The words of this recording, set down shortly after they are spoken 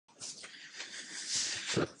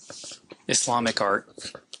Islamic art.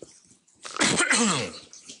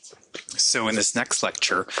 So in this next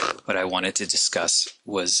lecture, what I wanted to discuss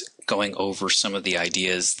was going over some of the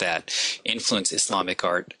ideas that influence Islamic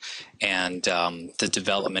art and the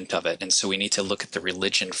development of it. And so we need to look at the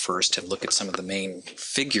religion first and look at some of the main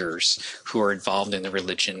figures who are involved in the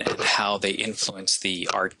religion and how they influence the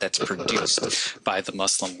art that's produced by the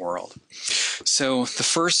Muslim world. So the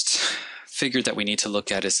first figure that we need to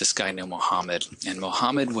look at is this guy named Muhammad. And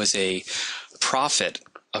Muhammad was a prophet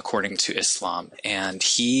according to Islam, and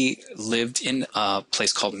he lived in a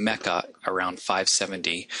place called Mecca around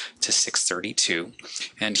 570 to 632,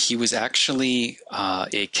 and he was actually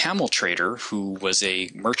a camel trader who was a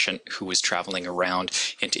merchant who was traveling around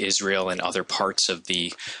into Israel and other parts of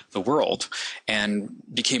the world, and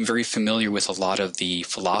became very familiar with a lot of the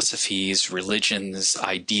philosophies, religions,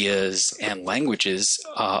 ideas, and languages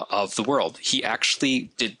of the world. He actually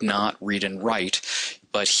did not read and write,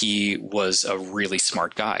 but he was a really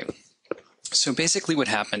smart guy. So basically what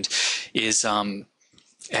happened is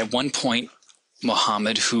at one point,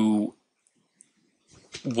 Muhammad, who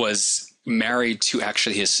was married to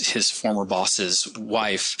actually his former boss's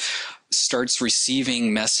wife, starts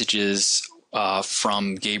receiving messages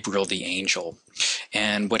from Gabriel the angel.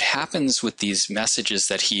 And what happens with these messages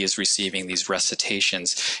that he is receiving, these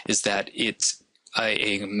recitations, is that it's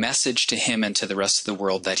a message to him and to the rest of the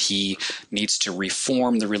world that he needs to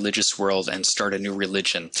reform the religious world and start a new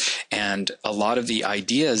religion. And a lot of the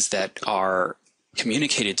ideas that are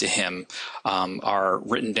communicated to him are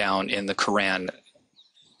written down in the Quran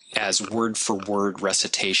as word-for-word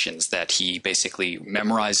recitations that he basically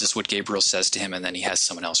memorizes what Gabriel says to him, and then he has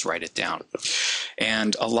someone else write it down.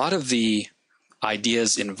 And a lot of the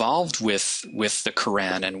ideas involved with the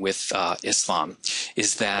Quran and with Islam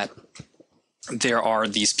is that there are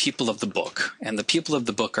these people of the book, and the people of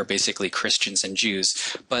the book are basically Christians and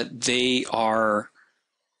Jews, but they are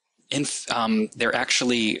they're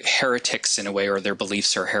actually heretics in a way, or their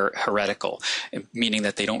beliefs are heretical, meaning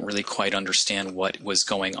that they don't really quite understand what was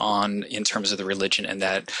going on in terms of the religion, and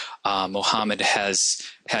that Muhammad has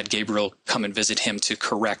had Gabriel come and visit him to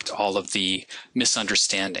correct all of the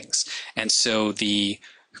misunderstandings. And so the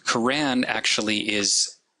Quran actually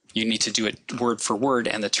is, you need to do it word for word,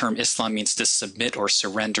 and the term Islam means to submit or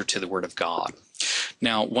surrender to the word of God.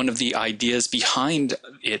 Now, one of the ideas behind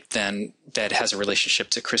it then that has a relationship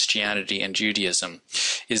to Christianity and Judaism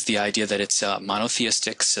is the idea that it's a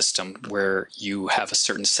monotheistic system where you have a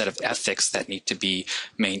certain set of ethics that need to be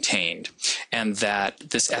maintained. And that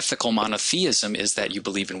this ethical monotheism is that you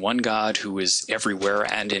believe in one God who is everywhere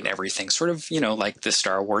and in everything, sort of, like the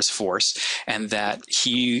Star Wars Force, and that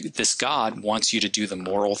this God wants you to do the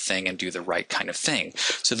moral thing and do the right kind of thing.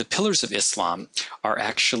 So the pillars of Islam are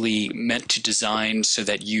actually meant to design so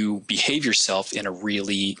that you behave yourself in a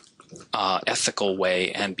really ethical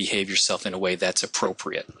way and behave yourself in a way that's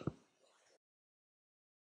appropriate.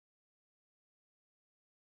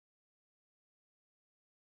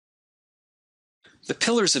 The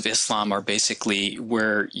pillars of Islam are basically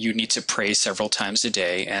where you need to pray several times a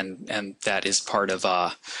day, and that is part of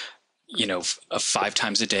 5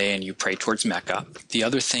 times a day, and you pray towards Mecca. The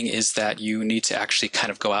other thing is that you need to actually kind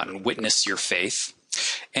of go out and witness your faith.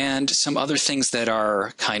 And some other things that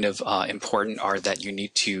are kind of important are that you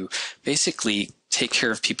need to basically take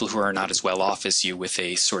care of people who are not as well off as you with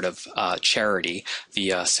a sort of charity, the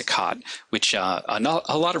zakat, which a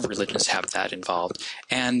lot of religions have that involved.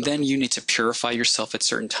 And then you need to purify yourself at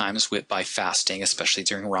certain times by fasting, especially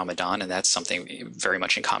during Ramadan, and that's something very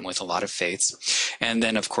much in common with a lot of faiths. And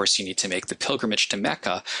then, of course, you need to make the pilgrimage to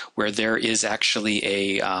Mecca, where there is actually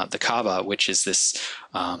the Kaaba, which is this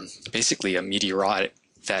basically a meteorite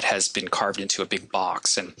that has been carved into a big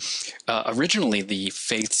box. And originally the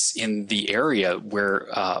faiths in the area where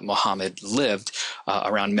Muhammad lived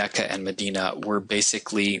around Mecca and Medina were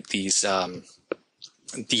basically these a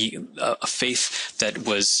faith that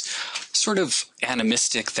was sort of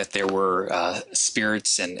animistic, that there were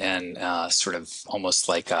spirits and sort of almost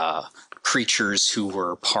like creatures who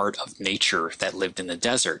were part of nature that lived in the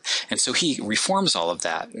desert. And so he reforms all of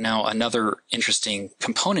that. Now, another interesting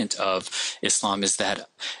component of Islam is that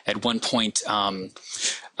at one point,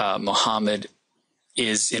 Muhammad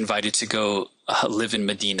is invited to go live in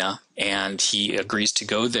Medina, and he agrees to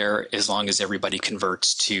go there as long as everybody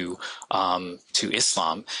converts to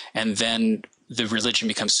Islam. And then the religion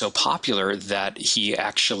becomes so popular that he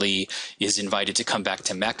actually is invited to come back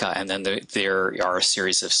to Mecca, and then there are a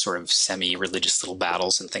series of sort of semi-religious little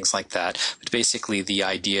battles and things like that. But basically, the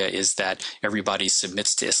idea is that everybody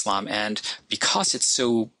submits to Islam, and because it's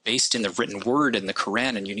so based in the written word in the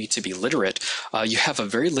Quran, and you need to be literate, you have a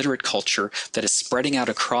very literate culture that is spreading out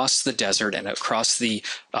across the desert and across the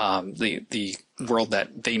world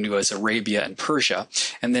that they knew as Arabia and Persia,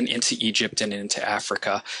 and then into Egypt and into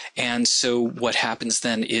Africa. And so what happens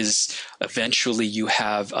then is eventually you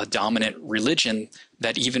have a dominant religion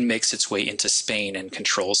that even makes its way into Spain and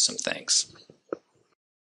controls some things.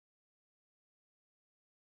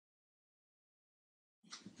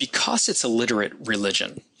 Because it's a literate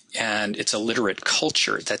religion, and it's a literate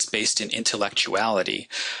culture that's based in intellectuality,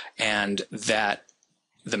 and that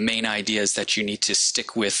the main idea is that you need to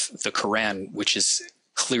stick with the Quran, which is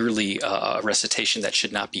clearly a recitation that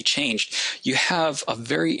should not be changed. You have a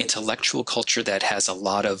very intellectual culture that has a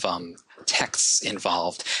lot of texts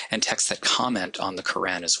involved, and texts that comment on the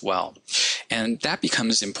Quran as well. And that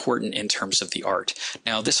becomes important in terms of the art.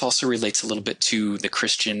 Now, this also relates a little bit to the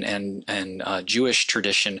Christian and Jewish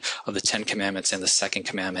tradition of the Ten Commandments, and the second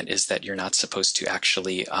commandment is that you're not supposed to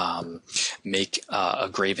actually make a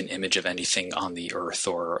graven image of anything on the earth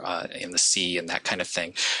or in the sea and that kind of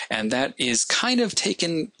thing. And that is kind of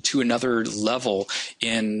taken to another level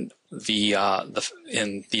in the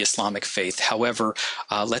Islamic faith. However,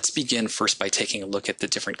 let's begin first by taking a look at the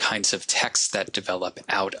different kinds of texts that develop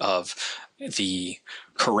out of the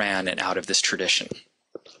Quran and out of this tradition.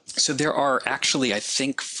 So there are actually, I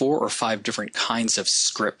think, 4 or 5 different kinds of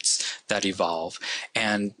scripts that evolve.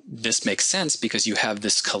 And this makes sense because you have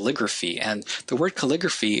this calligraphy. And the word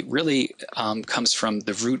calligraphy really comes from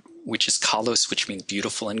the root, which is kalos, which means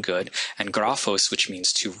beautiful and good, and graphos, which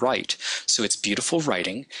means to write. So it's beautiful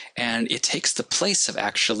writing, and it takes the place of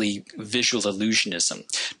actually visual illusionism.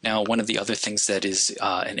 Now, one of the other things that is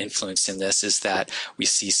an influence in this is that we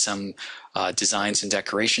see some designs and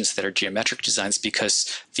decorations that are geometric designs,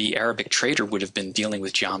 because the Arabic trader would have been dealing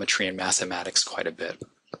with geometry and mathematics quite a bit.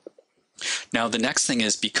 Now, the next thing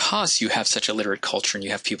is, because you have such a literate culture and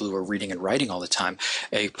you have people who are reading and writing all the time,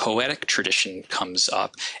 a poetic tradition comes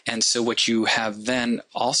up. And so what you have then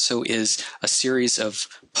also is a series of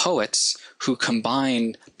poets who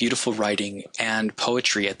combine beautiful writing and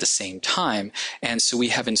poetry at the same time. And so we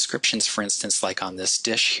have inscriptions, for instance, like on this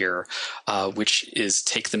dish here, which is,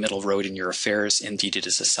 "Take the middle road in your affairs. Indeed, it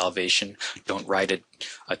is a salvation. Don't ride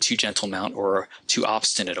a too gentle mount or a too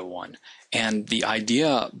obstinate a one." And the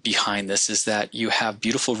idea behind this is that you have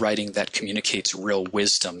beautiful writing that communicates real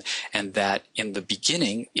wisdom, and that in the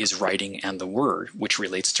beginning is writing and the word, which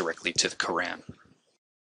relates directly to the Quran.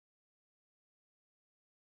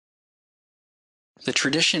 The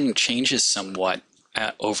tradition changes somewhat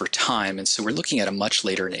over time, and so we're looking at a much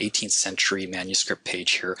later, an 18th century manuscript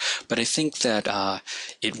page here, but I think that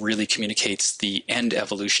it really communicates the end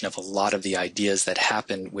evolution of a lot of the ideas that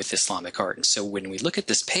happen with Islamic art. And so when we look at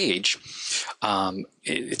this page,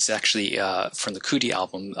 it's actually from the Kudi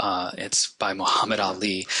album. It's by Muhammad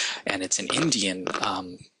Ali, and it's an Indian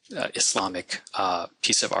Islamic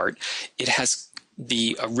piece of art. It has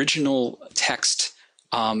the original text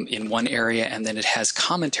in one area, and then it has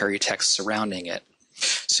commentary text surrounding it.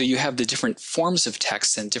 So you have the different forms of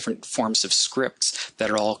text and different forms of scripts that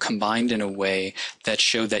are all combined in a way that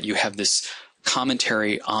show that you have this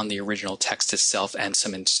commentary on the original text itself and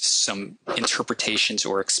some interpretations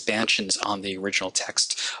or expansions on the original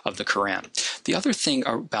text of the Quran. The other thing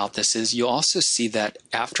about this is you'll also see that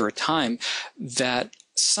after a time that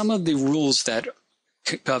some of the rules that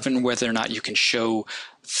govern whether or not you can show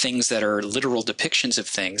things that are literal depictions of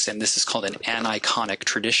things, and this is called an aniconic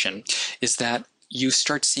tradition, is that you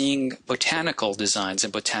start seeing botanical designs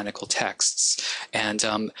and botanical texts. And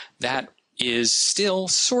that is still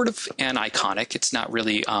sort of aniconic. It's not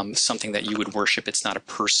really something that you would worship. It's not a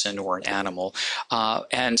person or an animal.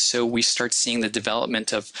 And so we start seeing the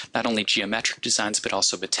development of not only geometric designs, but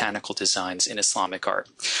also botanical designs in Islamic art.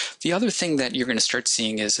 The other thing that you're going to start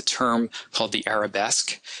seeing is a term called the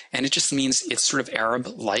arabesque, and it just means it's sort of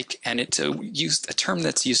Arab-like, and it's a term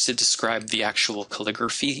that's used to describe the actual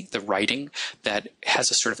calligraphy, the writing that has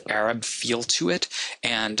a sort of Arab feel to it,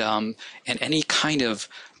 and any kind of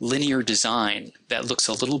linear design that looks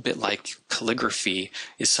a little bit like calligraphy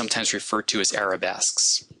is sometimes referred to as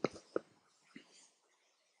arabesques.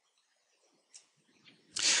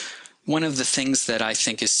 One of the things that I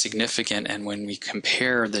think is significant, and when we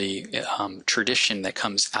compare the tradition that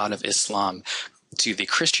comes out of Islam to the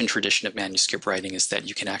Christian tradition of manuscript writing is that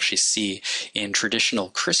you can actually see in traditional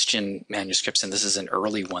Christian manuscripts, and this is an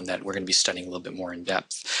early one that we're going to be studying a little bit more in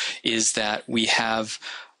depth, is that we have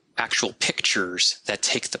actual pictures that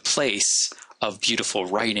take the place of beautiful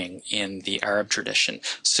writing in the Arab tradition.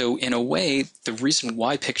 So in a way, the reason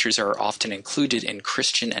why pictures are often included in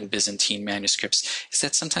Christian and Byzantine manuscripts is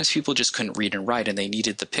that sometimes people just couldn't read and write, and they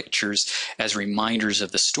needed the pictures as reminders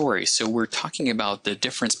of the story. So we're talking about the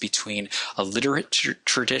difference between a literate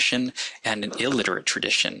tradition and an illiterate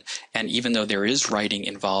tradition. And even though there is writing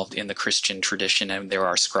involved in the Christian tradition, and there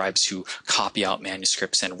are scribes who copy out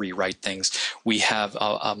manuscripts and rewrite things, we have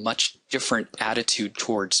a much different attitude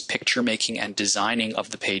towards picture making and designing of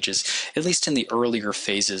the pages, at least in the earlier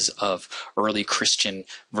phases of early Christian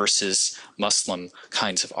versus Muslim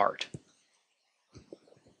kinds of art.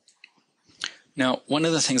 Now, one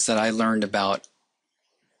of the things that I learned about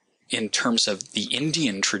in terms of the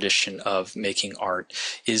Indian tradition of making art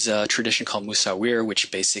is a tradition called Musawir,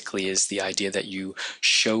 which basically is the idea that you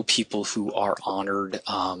show people who are honored,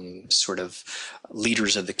 sort of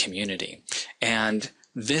leaders of the community. And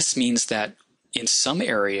this means that in some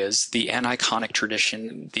areas, the aniconic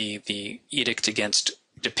tradition, the edict against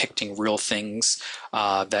depicting real things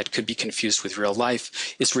that could be confused with real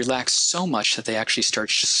life, is relaxed so much that they actually start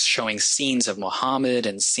showing scenes of Muhammad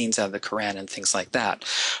and scenes out of the Quran and things like that.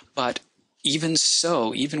 But even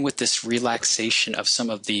so, even with this relaxation of some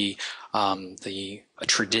of the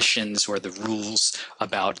traditions or the rules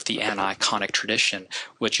about the aniconic tradition,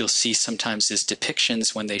 what you'll see sometimes is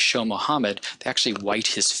depictions when they show Muhammad, they actually white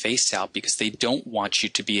his face out because they don't want you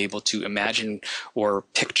to be able to imagine or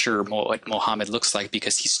picture what Muhammad looks like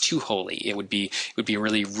because he's too holy. It would be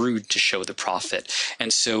really rude to show the prophet.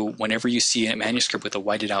 And so whenever you see a manuscript with a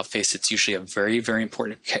whited out face, it's usually a very, very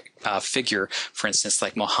important figure, for instance,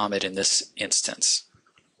 like Muhammad in this instance.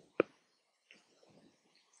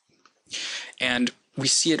 And we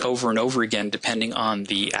see it over and over again depending on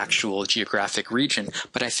the actual geographic region.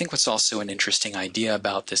 But I think what's also an interesting idea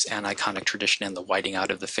about this aniconic tradition and the whiting out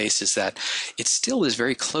of the face is that it still is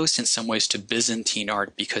very close in some ways to Byzantine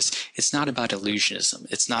art because it's not about illusionism.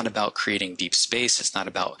 It's not about creating deep space. It's not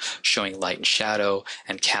about showing light and shadow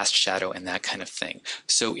and cast shadow and that kind of thing.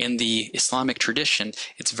 So in the Islamic tradition,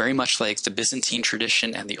 it's very much like the Byzantine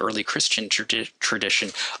tradition and the early Christian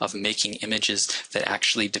tradition of making images that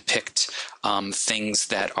actually depict things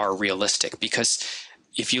that are realistic, because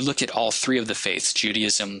if you look at all three of the faiths,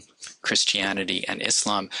 Judaism, Christianity, and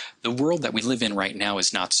Islam, the world that we live in right now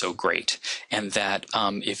is not so great. And that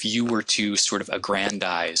if you were to sort of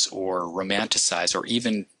aggrandize or romanticize or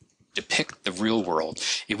even depict the real world,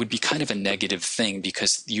 it would be kind of a negative thing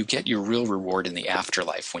because you get your real reward in the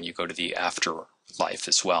afterlife when you go to the afterlife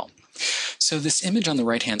as well. So this image on the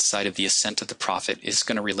right-hand side of the ascent of the prophet is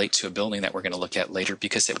going to relate to a building that we're going to look at later,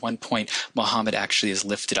 because at one point Muhammad actually is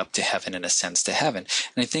lifted up to heaven and ascends to heaven.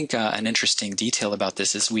 And I think an interesting detail about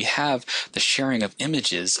this is we have the sharing of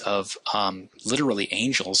images of literally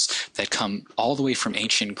angels that come all the way from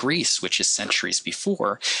ancient Greece, which is centuries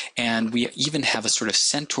before. And we even have a sort of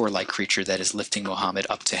centaur-like creature that is lifting Muhammad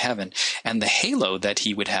up to heaven. And the halo that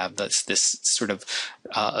he would have, this sort of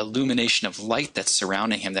illumination of light that's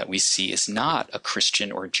surrounding him that we see, is not a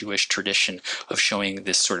Christian or Jewish tradition of showing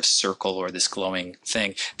this sort of circle or this glowing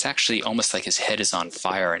thing. It's actually almost like his head is on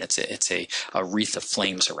fire, and it's a wreath of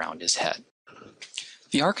flames around his head.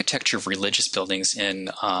 The architecture of religious buildings in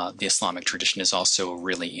the Islamic tradition is also a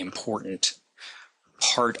really important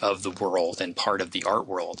part of the world and part of the art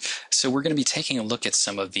world. So we're going to be taking a look at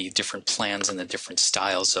some of the different plans and the different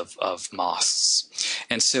styles of mosques.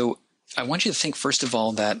 And so I want you to think, first of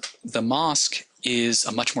all, that the mosque is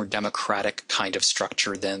a much more democratic kind of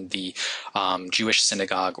structure than the Jewish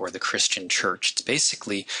synagogue or the Christian church. It's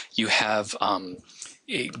basically, you have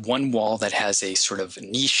one wall that has a sort of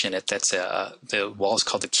niche in it. That's the wall is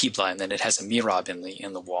called the Qibla, and then it has a mihrab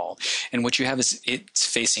in the wall. And what you have is it's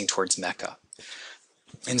facing towards Mecca.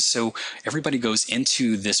 And so everybody goes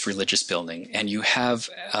into this religious building, and you have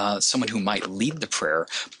someone who might lead the prayer,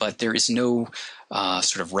 but there is no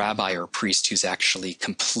sort of rabbi or priest who's actually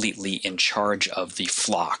completely in charge of the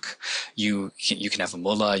flock. You can have a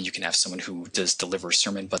mullah, you can have someone who does deliver a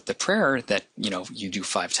sermon, but the prayer that you do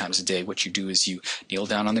 5 times a day, what you do is you kneel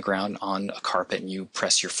down on the ground on a carpet and you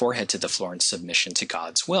press your forehead to the floor in submission to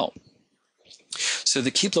God's will. So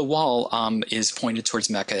the Qibla wall is pointed towards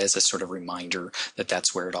Mecca as a sort of reminder that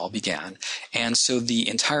that's where it all began. And so the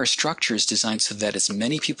entire structure is designed so that as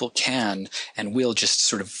many people can and will just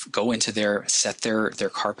sort of go into set their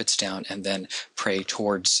carpets down and then pray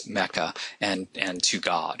towards Mecca and to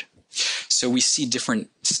God. So we see different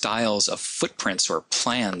styles of footprints or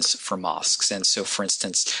plans for mosques. And so, for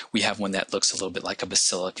instance, we have one that looks a little bit like a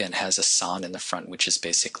basilica and has a san in the front, which is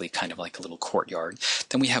basically kind of like a little courtyard.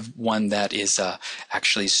 Then we have one that is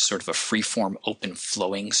actually sort of a free-form,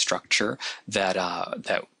 open-flowing structure that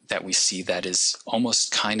we see that is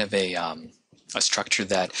almost kind of a structure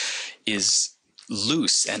that is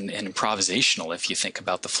loose and improvisational if you think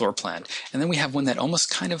about the floor plan. And then we have one that almost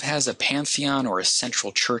kind of has a pantheon or a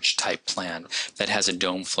central church type plan that has a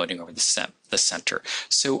dome floating over the center.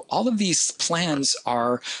 So all of these plans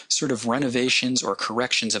are sort of renovations or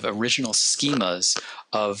corrections of original schemas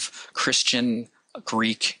of Christian,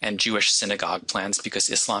 Greek, and Jewish synagogue plans, because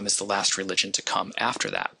Islam is the last religion to come after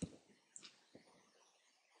that.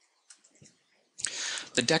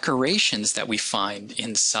 The decorations that we find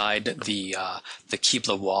inside the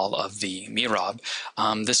Qibla wall of the mihrab,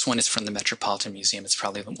 this one is from the Metropolitan Museum. It's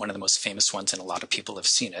probably one of the most famous ones, and a lot of people have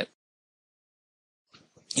seen it.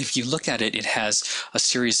 If you look at it, it has a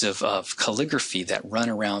series of calligraphy that run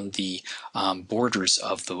around the borders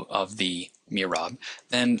of the mihrab.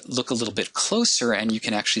 Then look a little bit closer and you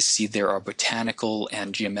can actually see there are botanical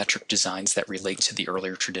and geometric designs that relate to the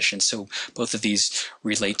earlier tradition. So both of these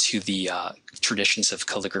relate to the traditions of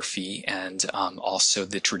calligraphy and also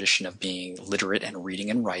the tradition of being literate and reading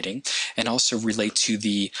and writing, and also relate to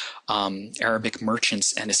the Arabic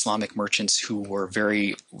merchants and Islamic merchants who were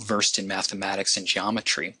very versed in mathematics and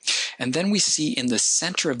geometry. And then we see in the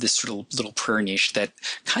center of this little prayer niche that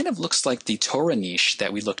kind of looks like the Torah niche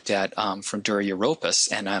that we looked at from Dura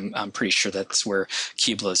Europos, and I'm pretty sure that's where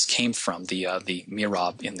Qiblas came from, the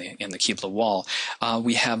mihrab in the Qibla wall.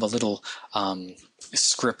 We have a little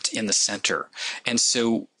script in the center. And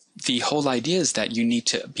so the whole idea is that you need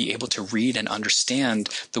to be able to read and understand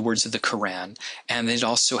the words of the Quran. And it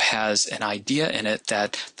also has an idea in it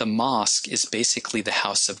that the mosque is basically the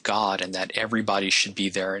house of God and that everybody should be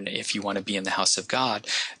there. And if you want to be in the house of God,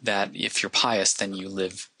 that if you're pious, then you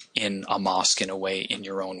live in a mosque in a way in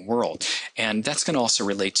your own world. And that's going to also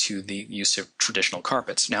relate to the use of traditional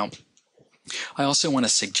carpets. Now, I also want to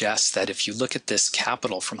suggest that if you look at this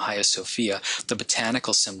capital from Hagia Sophia, the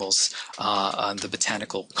botanical symbols, the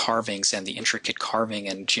botanical carvings, and the intricate carving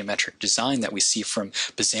and geometric design that we see from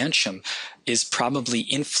Byzantium is probably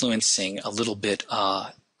influencing a little bit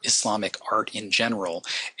Islamic art in general,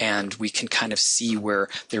 and we can kind of see where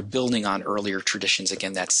they're building on earlier traditions,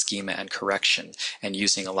 again, that schema and correction, and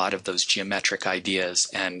using a lot of those geometric ideas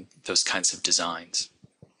and those kinds of designs.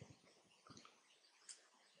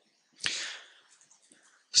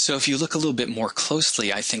 So if you look a little bit more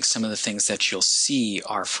closely, I think some of the things that you'll see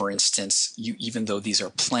are, for instance, even though these are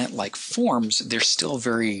plant-like forms, they're still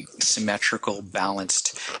very symmetrical,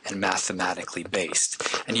 balanced, and mathematically based.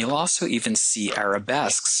 And you'll also even see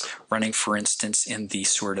arabesques running, for instance, in the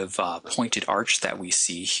sort of pointed arch that we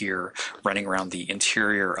see here running around the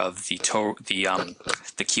interior of the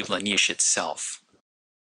Qibla niche itself.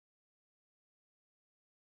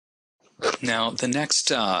 Now, the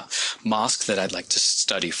next mosque that I'd like to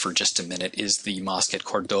study for just a minute is the mosque at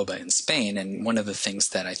Cordoba in Spain. And one of the things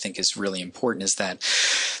that I think is really important is that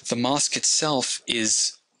the mosque itself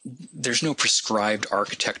there's no prescribed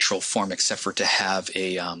architectural form except for to have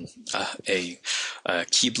a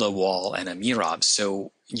Qibla wall and a mihrab.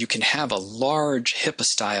 So you can have a large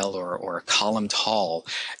hypostyle or a columned hall.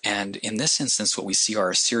 And in this instance, what we see are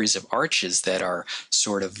a series of arches that are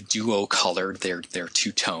sort of duo-colored. They're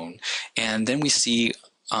two-tone. And then we see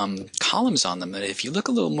columns on them. And if you look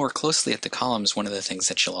a little more closely at the columns, one of the things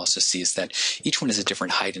that you'll also see is that each one is a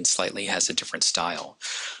different height and slightly has a different style.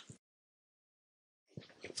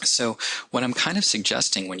 So what I'm kind of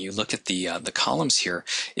suggesting when you look at the columns here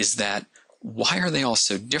is that why are they all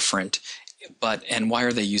so different? And why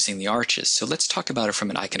are they using the arches? So let's talk about it from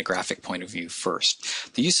an iconographic point of view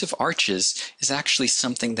first. The use of arches is actually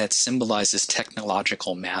something that symbolizes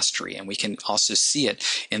technological mastery, and we can also see it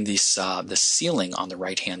in the ceiling on the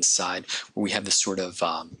right-hand side, where we have this sort of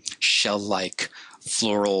shell-like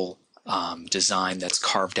floral design that's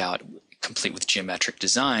carved out, complete with geometric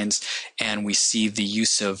designs, and we see the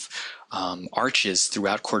use of arches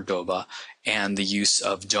throughout Cordoba and the use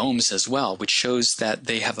of domes as well, which shows that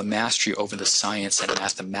they have a mastery over the science and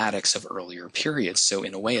mathematics of earlier periods. So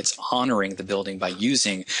in a way, it's honoring the building by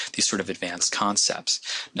using these sort of advanced concepts.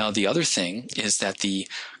 Now, the other thing is that the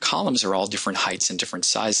columns are all different heights and different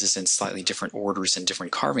sizes and slightly different orders and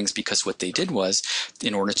different carvings, because what they did was,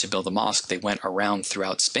 in order to build the mosque, they went around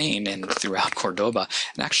throughout Spain and throughout Cordoba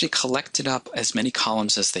and actually collected up as many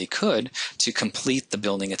columns as they could to complete the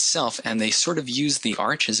building itself. And they sort of used the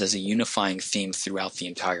arches as a unifying theme throughout the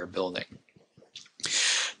entire building.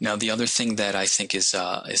 Now, the other thing that I think is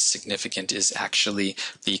significant is actually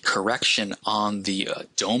the correction on the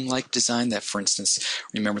dome-like design. That, for instance,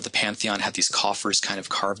 remember the Pantheon had these coffers kind of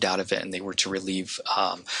carved out of it, and they were to relieve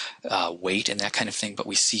weight and that kind of thing. But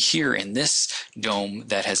we see here in this dome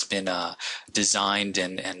that has been designed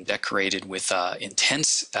and decorated with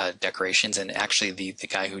intense decorations, and actually the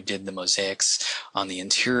guy who did the mosaics on the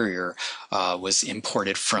interior was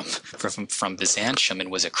imported from Byzantium and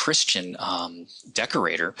was a Christian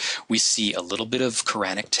decorator. We see a little bit of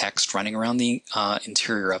Quranic text running around the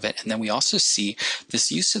interior of it, and then we also see this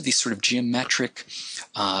use of these sort of geometric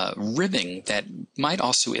ribbing that might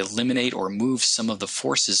also eliminate or move some of the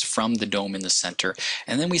forces from the dome in the center.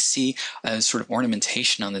 And then we see a sort of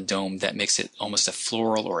ornamentation on the dome that makes it almost a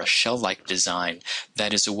floral or a shell-like design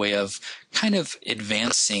that is a way of kind of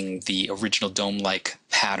advancing the original dome-like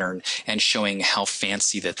pattern and showing how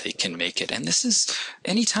fancy that they can make it. And this is,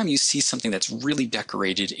 anytime you see something that's really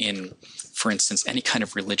decorated in, for instance, any kind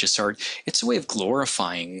of religious art, it's a way of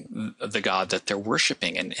glorifying the God that they're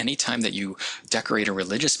worshiping. And anytime that you decorate a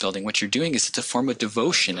religious building, what you're doing is it's a form of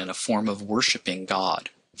devotion and a form of worshiping God.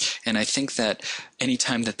 And I think that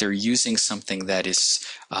anytime that they're using something that is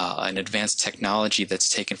an advanced technology that's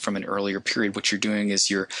taken from an earlier period, what you're doing is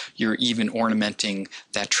you're even ornamenting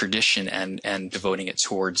that tradition and devoting it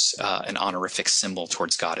towards an honorific symbol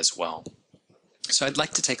towards God as well. So I'd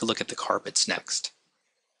like to take a look at the carpets next.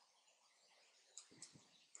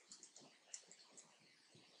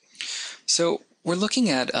 So we're looking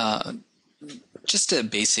at just a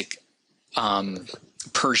basic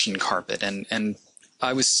Persian carpet, and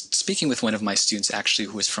I was speaking with one of my students actually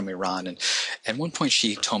who was from Iran, and at one point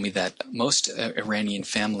she told me that most Iranian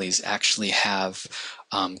families actually have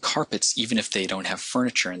carpets even if they don't have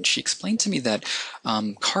furniture. And she explained to me that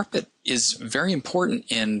carpet is very important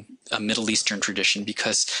in a Middle Eastern tradition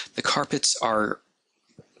because the carpets are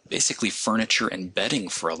basically furniture and bedding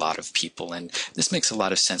for a lot of people. And this makes a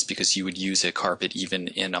lot of sense because you would use a carpet even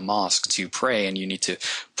in a mosque to pray, and you need to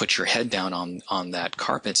put your head down on that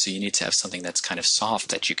carpet. So you need to have something that's kind of soft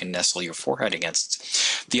that you can nestle your forehead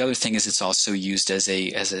against. The other thing is it's also used as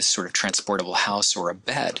a sort of transportable house or a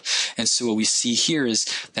bed. And so what we see here is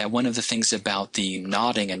that one of the things about the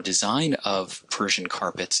knotting and design of Persian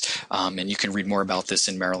carpets, and you can read more about this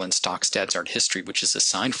in Marilyn Stockstad's Art History, which is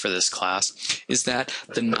assigned for this class, is that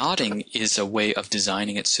the knotting is a way of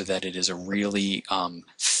designing it so that it is a really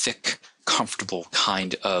thick, comfortable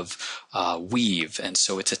kind of weave, and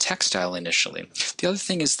so it's a textile initially. The other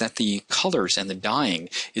thing is that the colors and the dyeing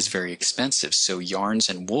is very expensive, so yarns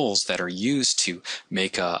and wools that are used to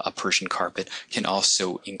make a Persian carpet can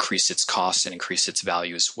also increase its cost and increase its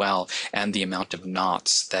value as well, and the amount of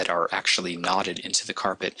knots that are actually knotted into the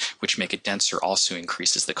carpet, which make it denser, also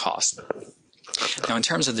increases the cost. Now, in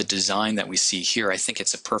terms of the design that we see here, I think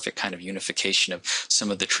it's a perfect kind of unification of some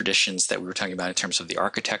of the traditions that we were talking about in terms of the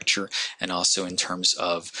architecture and also in terms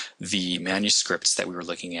of the manuscripts that we were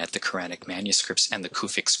looking at, the Quranic manuscripts and the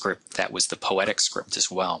Kufic script that was the poetic script as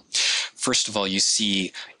well. First of all, you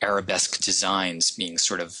see arabesque designs being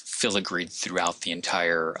sort of filigreed throughout the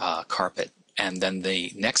entire carpet. And then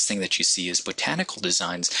the next thing that you see is botanical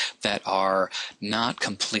designs that are not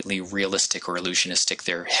completely realistic or illusionistic.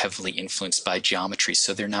 They're heavily influenced by geometry,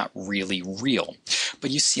 so they're not really real.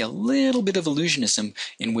 But you see a little bit of illusionism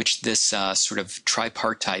in which this sort of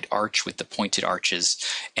tripartite arch with the pointed arches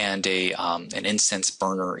and an incense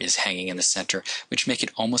burner is hanging in the center, which make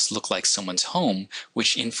it almost look like someone's home,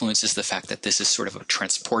 which influences the fact that this is sort of a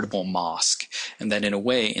transportable mosque, and that in a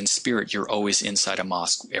way, in spirit, you're always inside a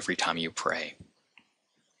mosque every time you pray.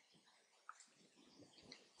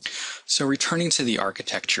 So returning to the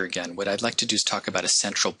architecture again, what I'd like to do is talk about a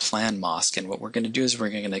central plan mosque. And what we're going to do is we're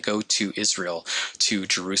going to go to Israel, to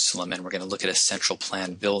Jerusalem, and we're going to look at a central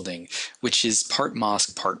plan building, which is part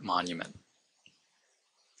mosque, part monument.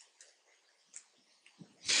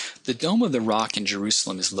 The Dome of the Rock in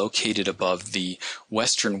Jerusalem is located above the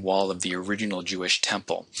western wall of the original Jewish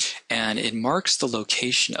temple, and it marks the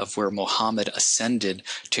location of where Muhammad ascended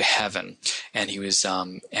to heaven. And he was,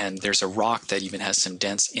 and there's a rock that even has some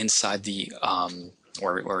dents inside the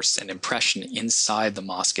or an impression inside the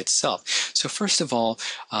mosque itself. So first of all,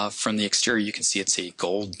 from the exterior, you can see it's a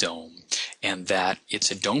gold dome, and that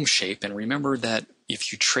it's a dome shape. And remember that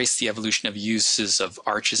if you trace the evolution of uses of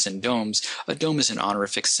arches and domes, a dome is an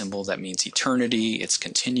honorific symbol that means eternity, it's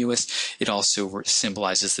continuous. It also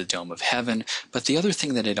symbolizes the dome of heaven. But the other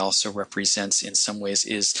thing that it also represents in some ways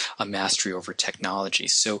is a mastery over technology.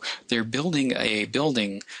 So they're building a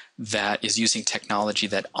building that is using technology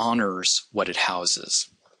that honors what it houses.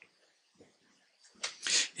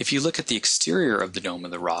 If you look at the exterior of the Dome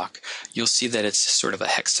of the Rock, you'll see that it's sort of a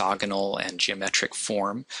hexagonal and geometric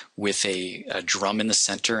form with a drum in the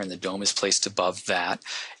center, and the dome is placed above that.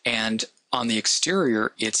 And on the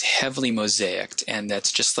exterior, it's heavily mosaicked, and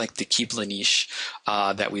that's just like the Qibla niche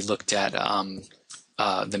that we looked at,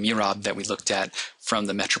 the mihrab that we looked at from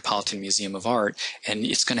the Metropolitan Museum of Art. And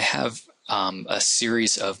it's going to have a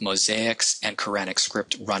series of mosaics and Quranic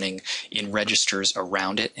script running in registers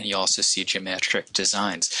around it, and you also see geometric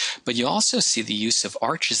designs. But you also see the use of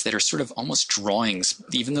arches that are sort of almost drawings.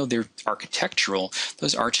 Even though they're architectural,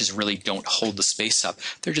 those arches really don't hold the space up.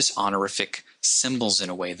 They're just honorific symbols in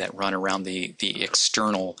a way that run around the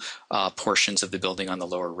external portions of the building on the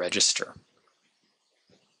lower register.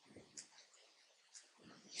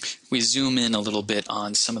 We zoom in a little bit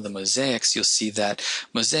on some of the mosaics, you'll see that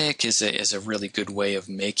mosaic is a really good way of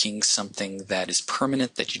making something that is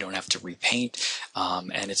permanent, that you don't have to repaint,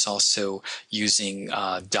 and it's also using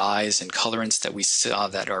dyes and colorants that we saw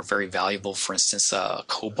that are very valuable. For instance,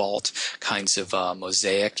 cobalt kinds of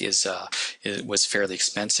mosaic was fairly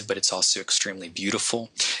expensive, but it's also extremely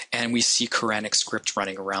beautiful. And we see Quranic script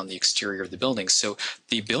running around the exterior of the building. So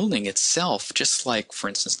the building itself, just like, for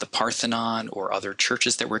instance, the Parthenon or other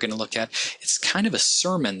churches that we're going to look at, it's kind of a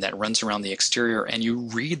sermon that runs around the exterior, and you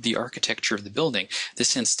read the architecture of the building.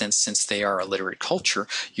 This instance, since they are a literate culture,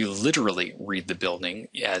 you literally read the building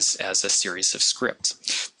as a series of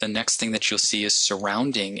scripts. The next thing that you'll see is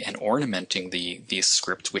surrounding and ornamenting the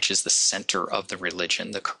script, which is the center of the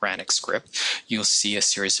religion, the Quranic script. You'll see a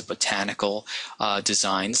series of botanical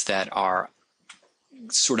designs that are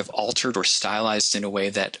sort of altered or stylized in a way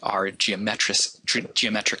that are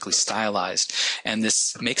geometrically stylized, and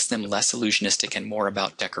this makes them less illusionistic and more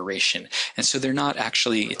about decoration. And so they're not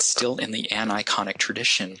actually, it's still in the aniconic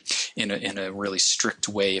tradition in a really strict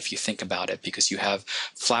way if you think about it, because you have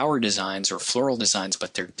flower designs or floral designs,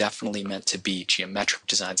 but they're definitely meant to be geometric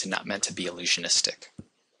designs and not meant to be illusionistic.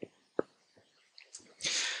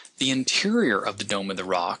 The interior of the Dome of the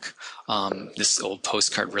Rock, this old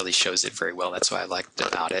postcard really shows it very well. That's what I liked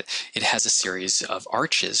about it. It has a series of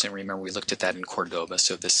arches, and remember we looked at that in Cordoba.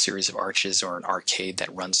 So this series of arches, or an arcade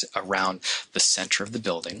that runs around the center of the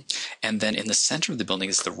building. And then in the center of the building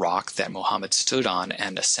is the rock that Muhammad stood on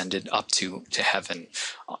and ascended up to heaven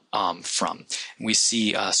from. We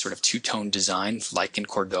see sort of two-tone design like in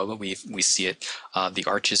Cordoba. We see it, the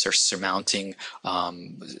arches are surmounting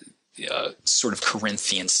sort of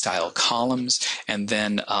Corinthian style columns, and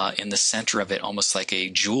then in the center of it, almost like a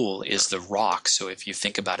jewel, is the rock. So if you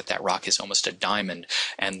think about it, that rock is almost a diamond,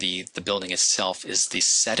 and the building itself is the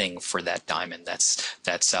setting for that diamond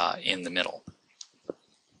that's in the middle.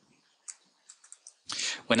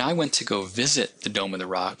 When I went to go visit the Dome of the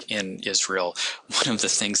Rock in Israel, one of the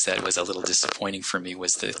things that was a little disappointing for me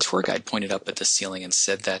was the tour guide pointed up at the ceiling and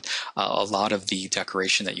said that a lot of the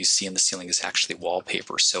decoration that you see in the ceiling is actually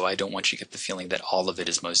wallpaper. So I don't want you to get the feeling that all of it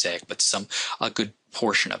is mosaic, but a good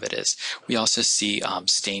portion of it is. We also see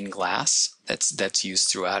stained glass that's used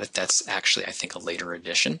throughout it. That's actually, I think, a later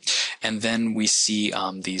addition. And then we see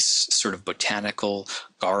these sort of botanical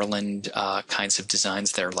garland kinds of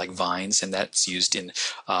designs that are like vines, and that's used in,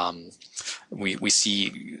 we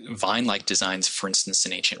see vine-like designs, for instance,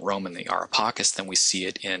 in ancient Rome in the Areopagus. Then we see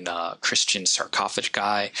it in Christian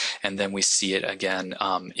sarcophagi, and then we see it again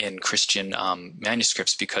in Christian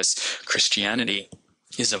manuscripts, because Christianity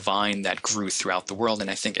is a vine that grew throughout the world,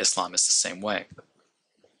 and I think Islam is the same way.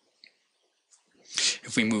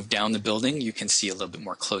 If we move down the building, you can see a little bit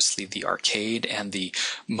more closely the arcade and the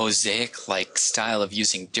mosaic-like style of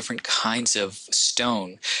using different kinds of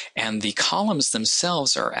stone. And the columns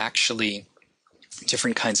themselves are actually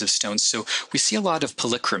different kinds of stones. So we see a lot of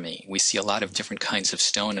polychromy. We see a lot of different kinds of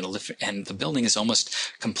stone, and the building is almost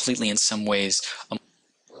completely, in some ways.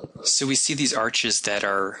 So we see these arches that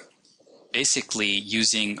are basically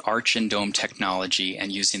using arch and dome technology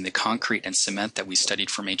and using the concrete and cement that we studied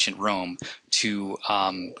from ancient Rome to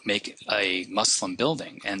make a Muslim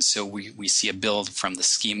building. And so we see a build from the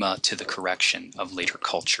schema to the correction of later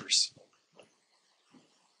cultures.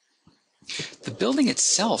 The building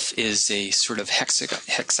itself is a sort of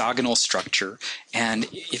hexagonal structure, and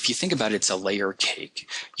if you think about it, it's a layer cake.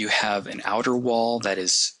 You have an outer wall that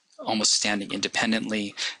is almost standing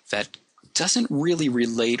independently, that doesn't really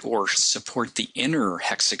relate or support the inner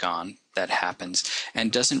hexagon that happens, and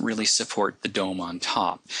doesn't really support the dome on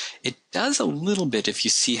top. It does a little bit if you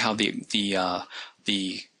see how the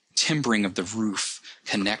timbering of the roof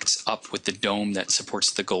connects up with the dome that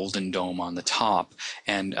supports the golden dome on the top,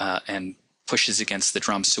 and pushes against the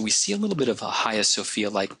drum. So we see a little bit of a Hagia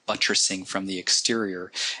Sophia-like buttressing from the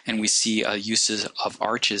exterior, and we see uses of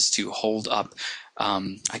arches to hold up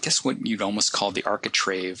I guess what you'd almost call the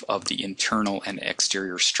architrave of the internal and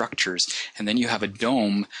exterior structures. And then you have a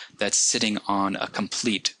dome that's sitting on a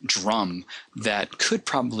complete drum that could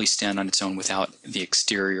probably stand on its own without the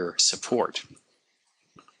exterior support.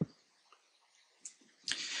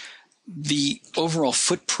 The overall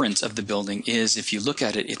footprint of the building is, if you look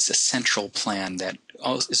at it, it's a central plan that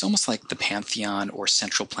is almost like the Pantheon or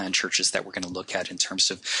central plan churches that we're going to look at in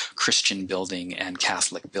terms of Christian building and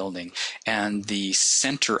Catholic building. And the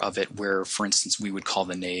center of it, where, for instance, we would call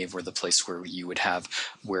the nave, or the place where you would have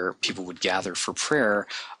where people would gather for prayer,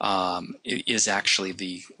 is actually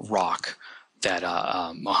the rock that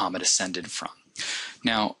Muhammad ascended from.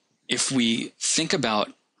 Now, if we think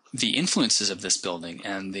about the influences of this building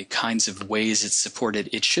and the kinds of ways it's supported,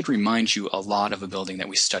 it should remind you a lot of a building that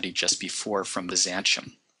we studied just before from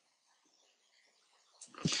Byzantium.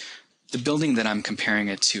 The building that I'm comparing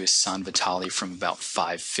it to is San Vitale from about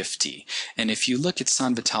 550. And if you look at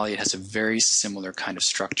San Vitale, it has a very similar kind of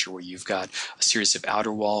structure where you've got a series of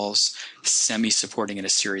outer walls, semi-supporting in a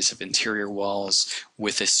series of interior walls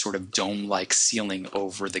with a sort of dome-like ceiling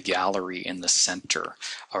over the gallery in the center,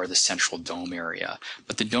 or the central dome area.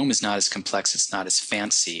 But the dome is not as complex, it's not as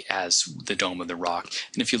fancy as the Dome of the Rock.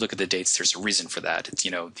 And if you look at the dates, there's a reason for that. It's,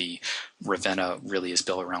 the Ravenna really is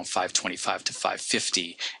built around 525 to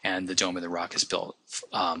 550, and the Dome of the Rock is built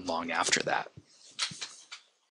long after that.